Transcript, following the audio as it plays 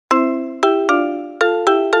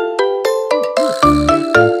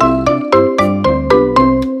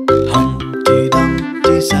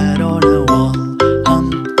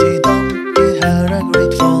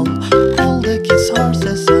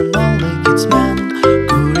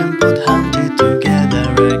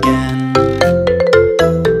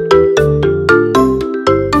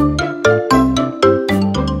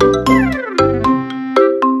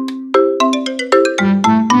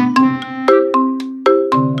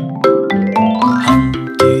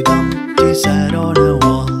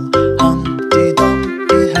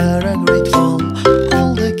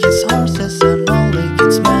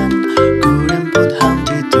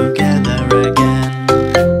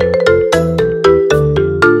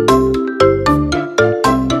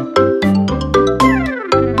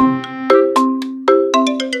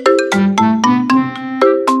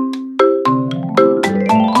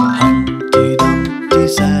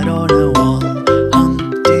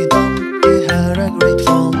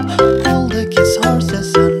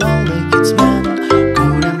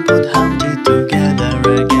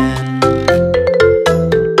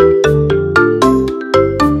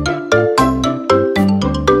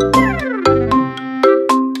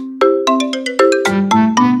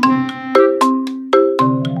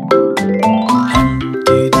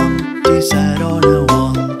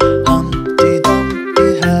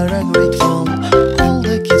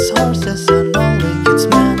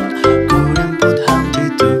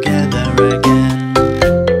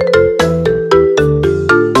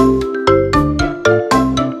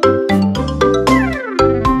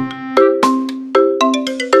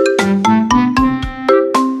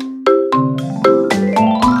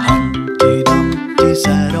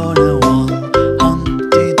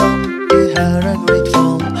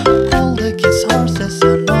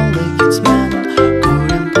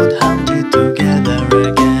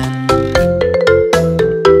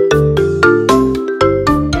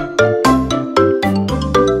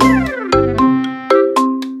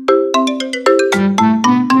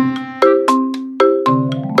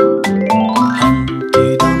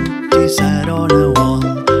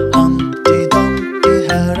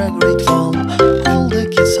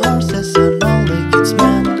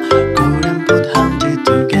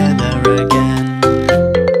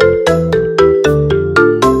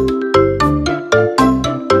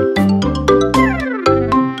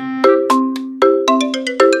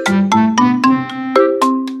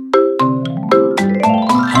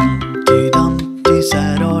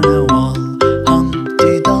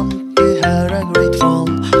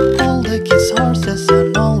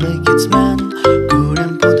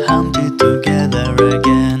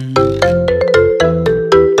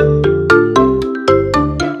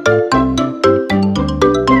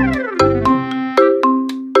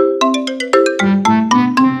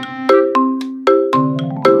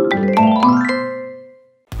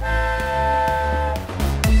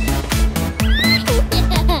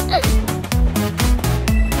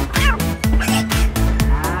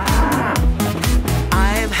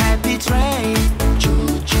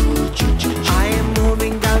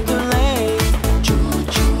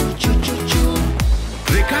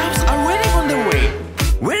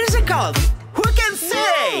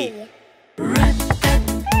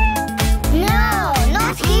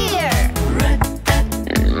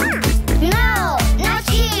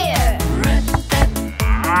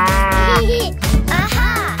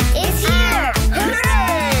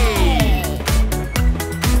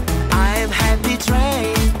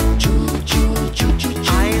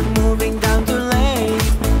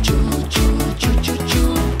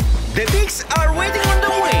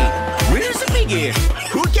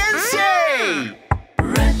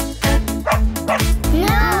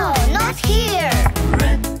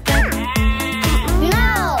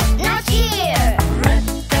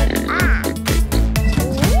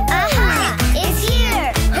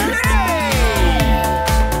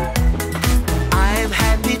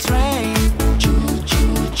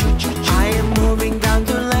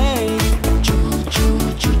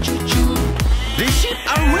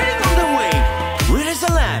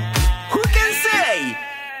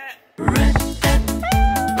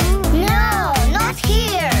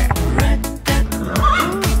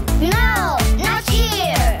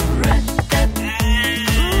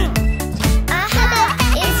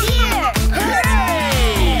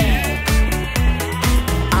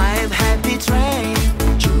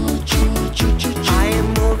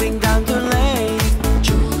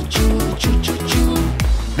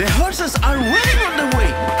dogs are waiting on the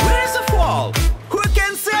way. Where is the fall? Who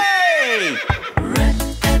can say?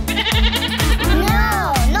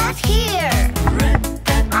 No, not here.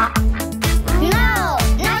 No,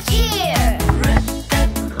 not here.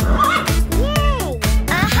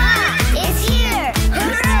 Aha, it's here.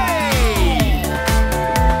 Hooray!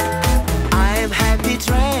 I am happy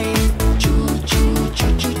train.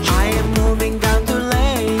 I am moving down the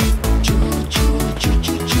lane.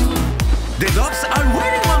 The dogs are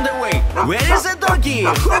waiting on the way. Where is the doggy?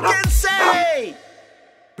 Who can say?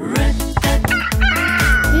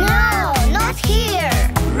 No, not here.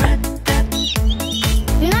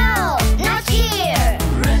 No, not here.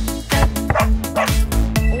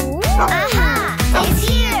 Aha, it's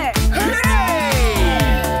here. Hooray!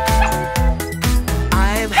 I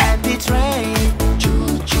am happy train.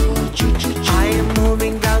 I am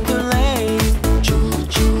moving down the lane.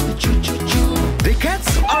 The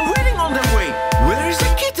cats are waiting on the way. Where is the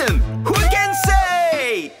kitten? Who can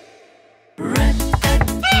say?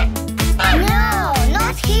 No,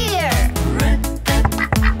 not here.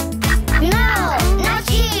 No, not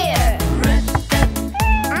here.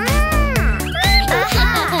 Aha,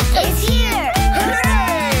 it's here. Hooray!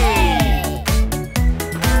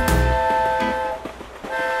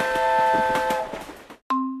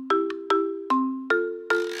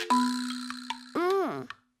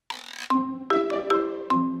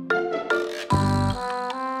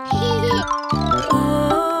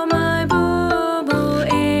 Oh, my boo-boo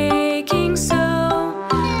aching so.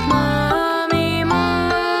 Mommy,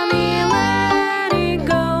 mommy, let it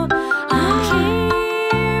go. I'm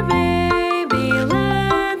here, baby,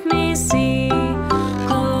 let me see.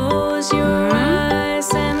 Close your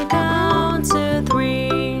eyes and count to 3.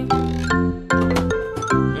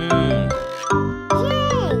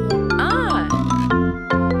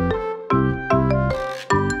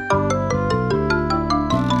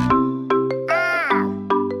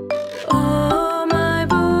 Oh, my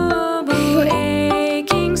boo-boo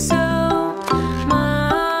aching so.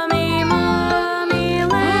 Mommy, mommy,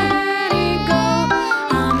 let it go.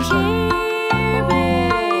 I'm here,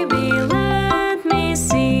 baby, let me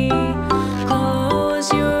see.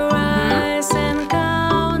 Close your eyes and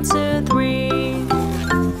count to 3.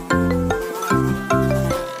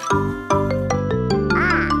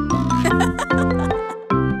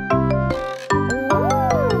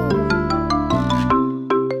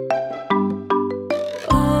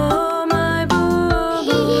 Oh, my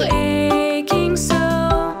boo-boo aching so.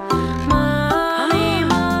 Mommy,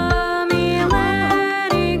 mommy,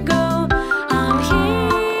 let it go. I'm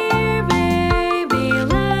here, baby,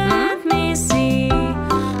 let me see.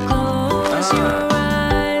 Close your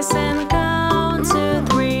eyes and count to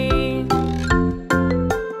 3.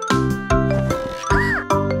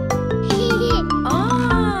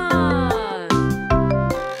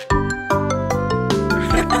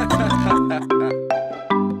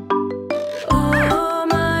 Oh,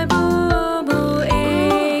 my boo-boo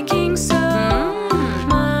aching so.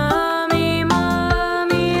 Mommy,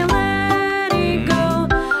 mommy, let it go.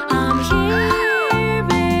 I'm here,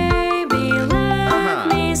 baby, let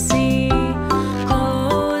me see.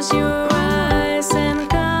 Close your eyes and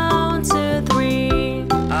count to 3.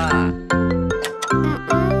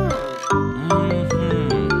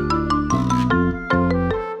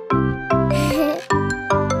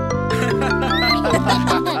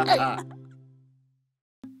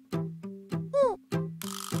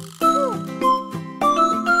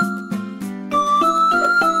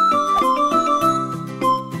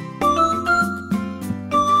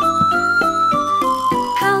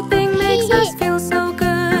 Helping makes us feel so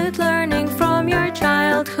good. Learning from your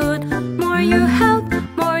childhood. More you help,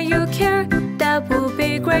 more you care. That will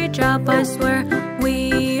be a great job, I swear.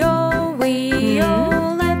 We oh,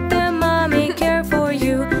 let the mommy care for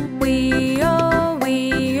you. We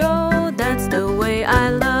oh, that's the way I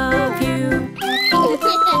love you.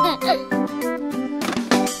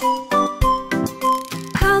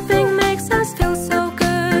 Helping makes us feel so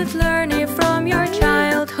good. Learning from your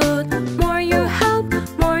childhood. More you help,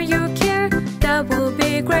 more you care. That will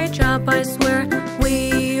be a great job, I swear.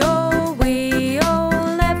 We oh,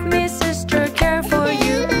 let me sister care for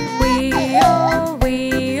you. We oh,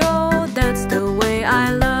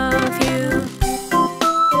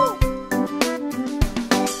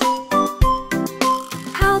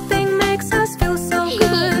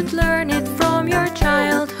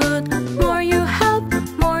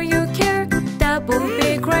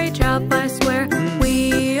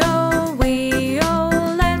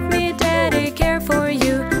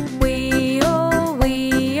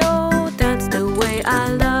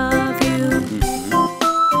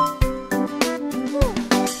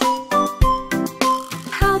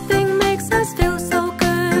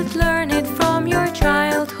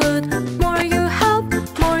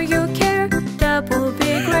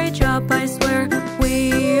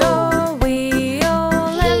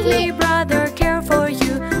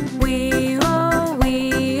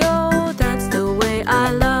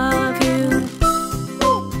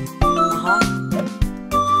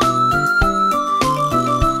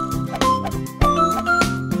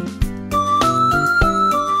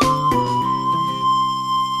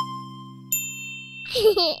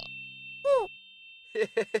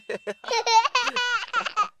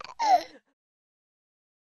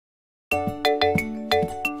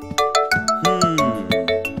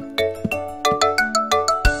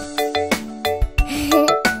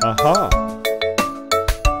 Aha!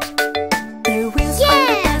 The wheels on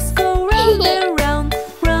the bus go round and round,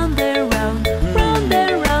 round and round, round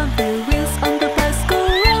and round. The wheels on the bus go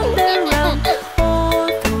round and round, all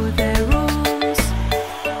through the rooms.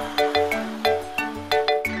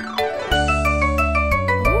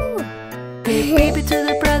 The baby to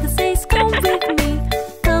the brother says, "Come with me,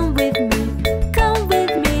 come with me, come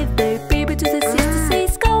with me." The baby to the sister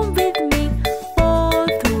says, "Come with me," all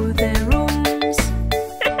through the rooms.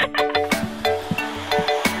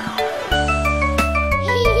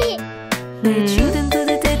 The children to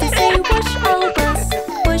the daddy say, "Wash our bus,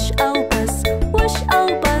 wash our bus, wash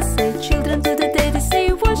our bus." The children to the daddy say,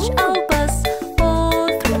 "Wash our bus," all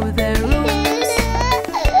through the rooms.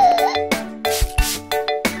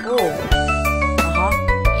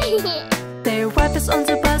 The wipers on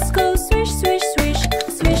the bus go swish, swish, swish,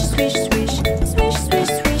 swish, swish, swish, swish,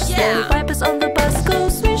 swish, swish. The wipers on the bus go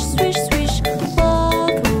swish, swish, swish, all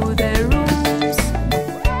through the rooms.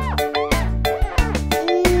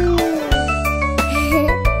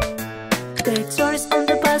 The doors on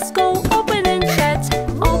the bus go open and shut,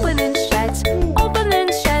 open and shut, open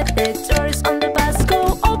and shut. The doors on the bus go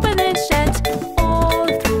open and shut, all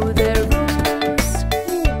through the rooms.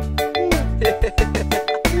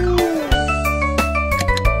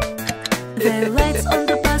 The lights on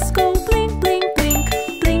the bus go blink, blink, blink,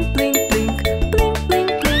 blink, blink, blink, blink, blink,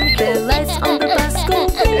 blink. The lights on the bus go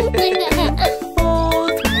blink, blink, blink, all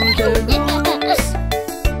through the rooms.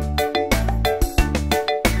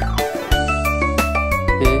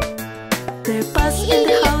 The bus in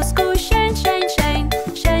the house go shine, shine, shine,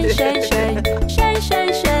 shine, shine, shine, shine,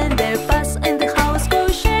 shine, shine. The bus in the house go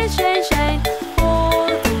shine, shine, shine, all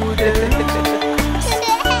through the rooms.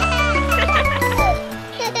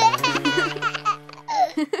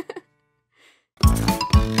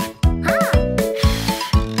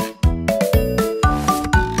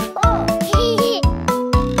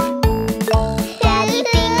 Daddy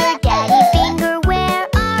finger, where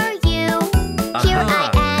are you? Here I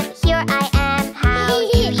am, how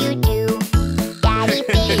do you do? Daddy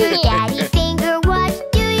finger, what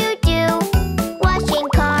do you do? Washing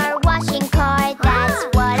car, that's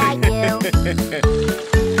what I do.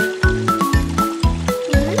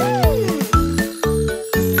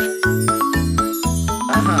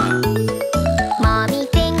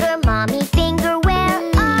 Mommy finger, where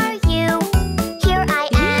are you? Here I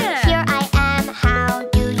am, how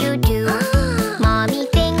do you do? Mommy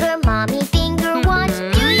finger, what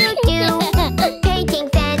do you do? Painting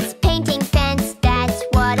fence, that's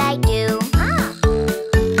what I do.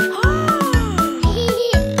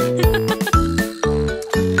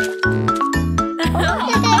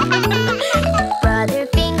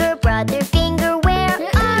 Brother finger, where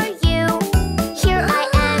are you? Here I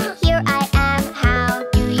am, how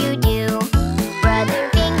do you do? Brother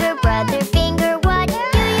finger, what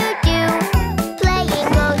do you do?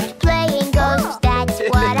 Playing ghost, that's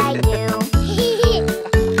what I do.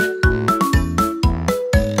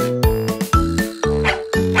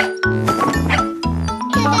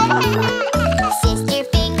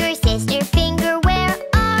 Sister finger, where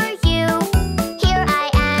are you? Here I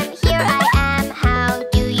am, how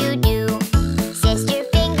do you do? Sister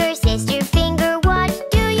finger, what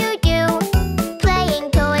do you do? Playing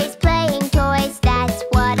toys, that's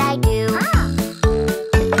what I do.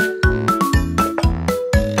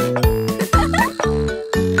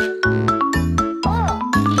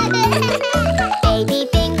 Baby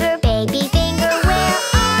finger, where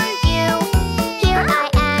are you? Here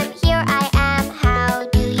I am, how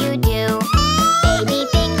do you do? Baby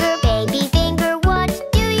finger, what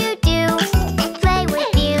do you do? Play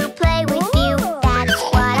with you, that's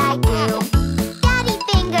what I do. Daddy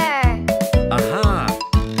finger, Aha!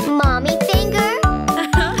 mommy finger,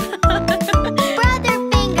 brother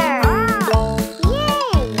finger,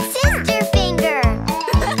 yay! Sister finger,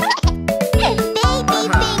 baby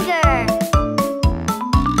finger.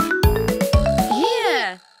 Yeah!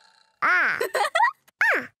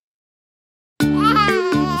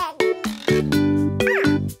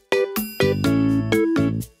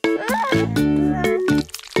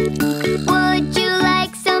 Would you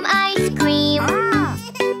like some ice cream?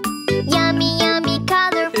 Yummy,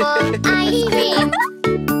 colorful ice cream.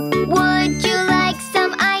 Would you like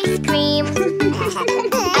some ice cream?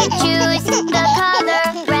 I choose the color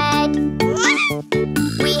red.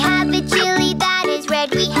 We have a chili that is red.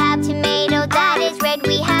 We have tomato that is red.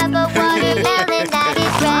 We have a watermelon that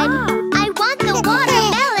is red. I want the watermelon.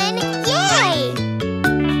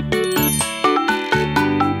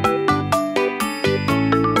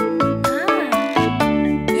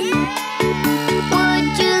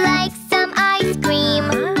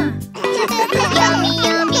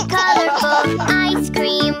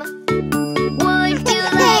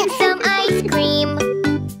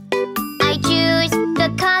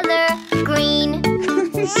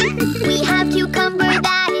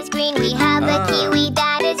 have a kiwi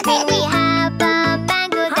that is green. We have a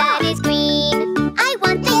mango that is green. I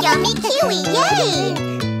want the yummy kiwi, yay!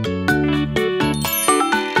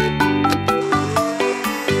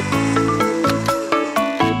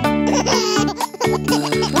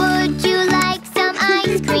 Would you like some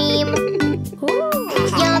ice cream?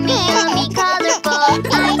 Yummy, yummy, colorful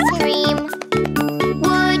ice cream.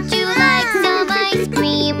 Would you like some ice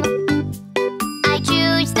cream? I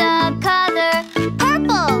choose the color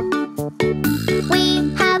purple. We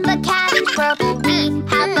have a cabbage purple. We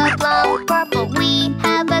have a plum purple. We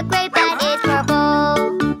have a grape that is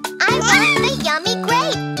purple. I want the yummy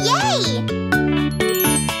grape, yay!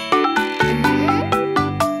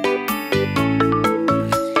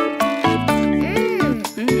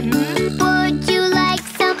 Would you like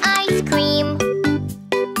some ice cream?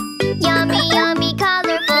 Yummy, yummy,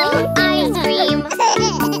 colorful ice cream.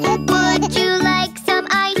 Would you like some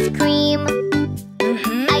ice cream?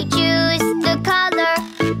 I choose the color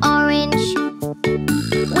orange.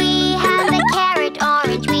 We have a carrot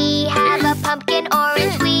orange. We have a pumpkin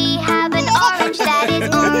orange. We have an orange that is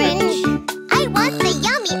orange. I want the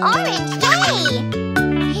yummy orange, yay!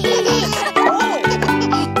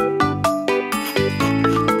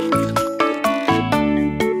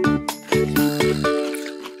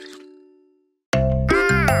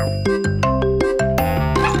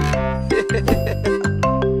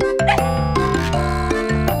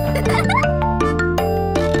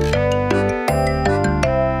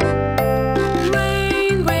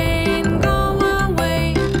 Rain, rain, go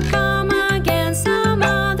away. Come again some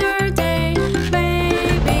other day.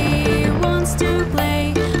 Baby wants to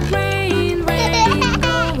play. Rain, rain,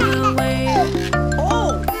 go away.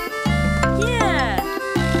 Oh! Yeah!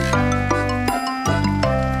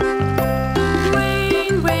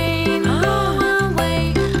 Rain, rain, go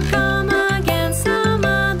away. Come again some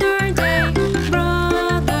other day.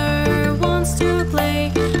 Brother wants to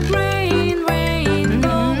play. Rain, rain,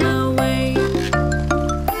 go away.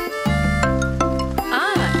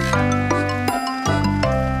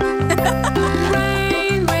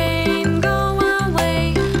 Rain, rain, go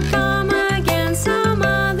away. Come again some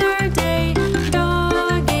other day.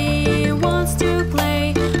 Doggy wants to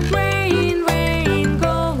play. Rain, rain,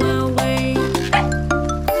 go away.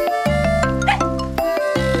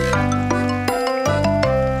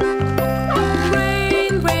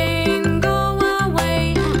 Rain, rain, go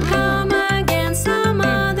away. Come again some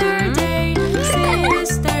other day.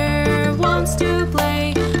 Sister wants to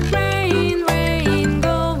play. Rain, rain,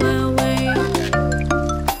 go away.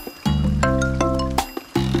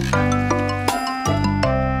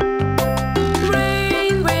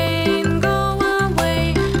 Rain, rain, go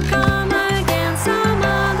away. Come again some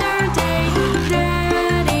other day.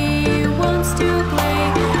 Daddy wants to play.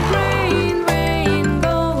 Rain, rain,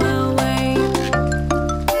 go away.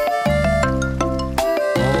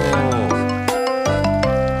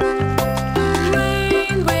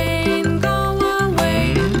 Rain, rain, go away.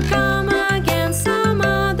 Come again some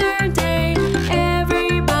other day.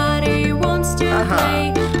 Everybody wants to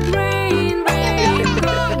play. Rain, rain,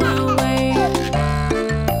 go away.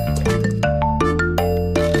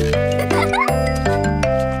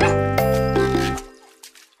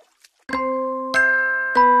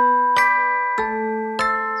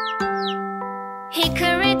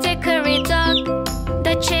 Hickory dickory dock,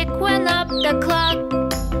 the chick went up the clock.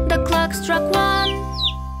 The clock struck one.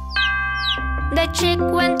 The chick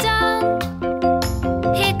went down.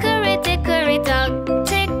 Hickory dickory dock,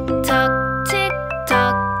 tick tock, tick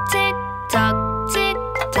tock, tick tock, tick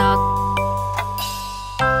tock.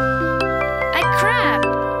 A crab.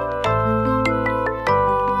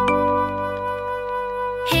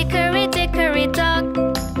 Hickory dickory dock,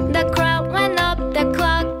 the crab went up the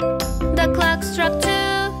clock. The clock struck two.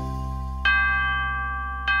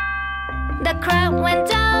 The crab went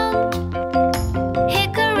down.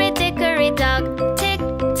 Hickory dickory dock, tick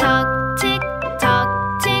tock, tick tock,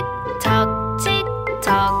 tick tock, tick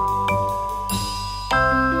tock.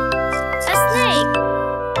 A snake.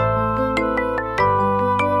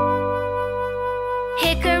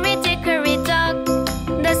 Hickory dickory dock,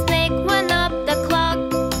 the snake went up the clock.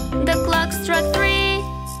 The clock struck three.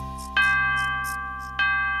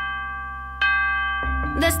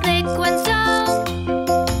 The snake went down.